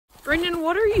Brendan,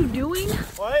 what are you doing?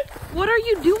 What? What are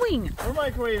you doing? We're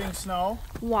microwaving snow.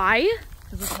 Why?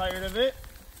 Because we're tired of it.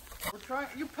 We're trying.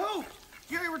 You pooped!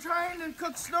 Gary, we're trying to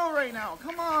cook snow right now.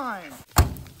 Come on.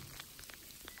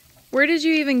 Where did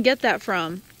you even get that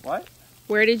from? What?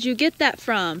 Where did you get that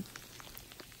from?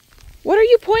 What are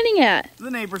you pointing at?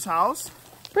 The neighbor's house.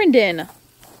 Brendan.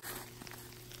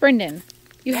 Brendan,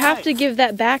 you have Why? to give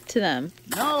that back to them.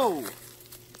 No.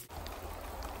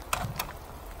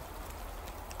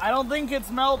 I don't think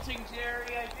it's melting,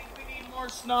 Jerry. I think we need more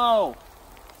snow.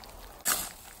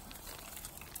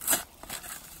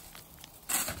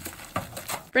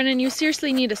 Brendan, you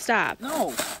seriously need to stop.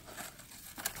 No.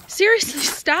 Seriously,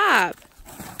 stop.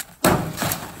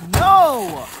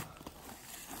 No.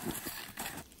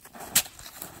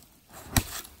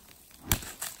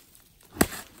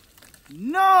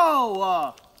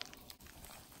 No.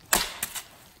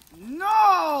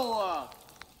 No.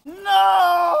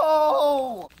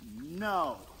 No.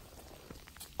 No.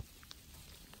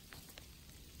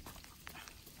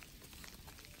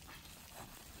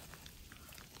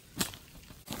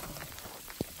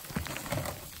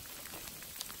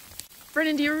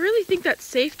 Brendan, do you really think that's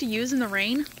safe to use in the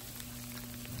rain?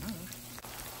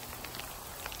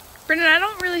 Brendan, I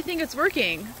don't really think it's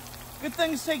working. Good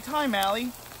things take time,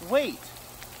 Allie. Wait.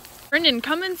 Brendan,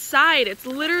 come inside. It's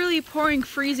literally pouring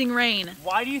freezing rain.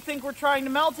 Why do you think we're trying to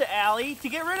melt it, Allie? To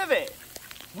get rid of it.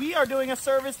 We are doing a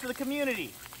service to the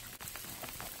community.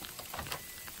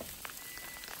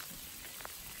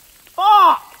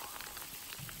 Fuck!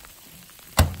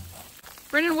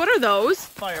 Brendan, what are those?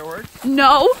 Fireworks.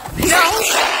 No. No.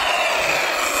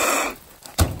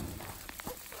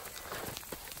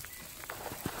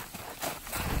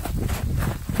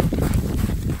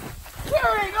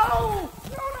 Jerry, no! No,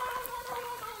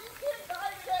 you can't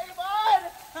die today, bud!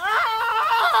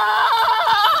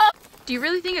 Ah! Do you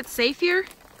really think it's safe here?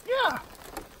 Yeah.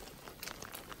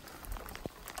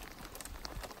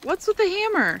 What's with the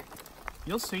hammer?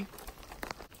 You'll see.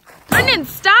 Brendan,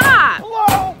 stop!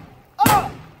 Hello!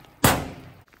 Oh!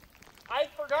 I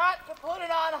forgot to put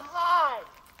it on high.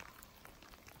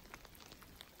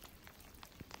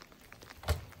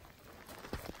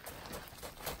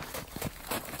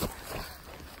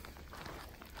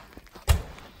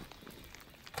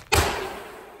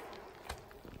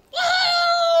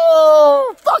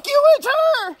 Oh, fuck you,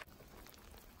 winter!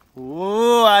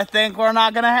 Ooh, I think we're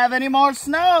not gonna have any more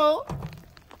snow.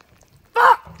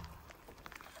 Fuck!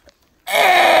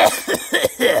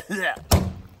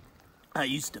 I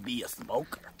used to be a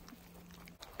smoker.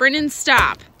 Brendan,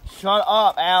 stop. Shut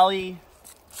up, Allie.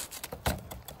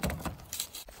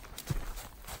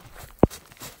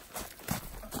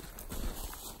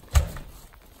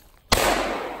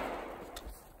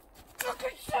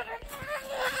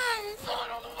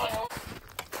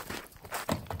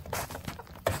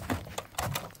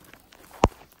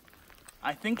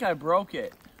 I think I broke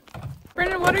it.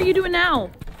 Brendan, what are you doing now?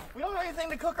 We don't have anything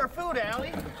to cook our food,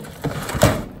 Allie.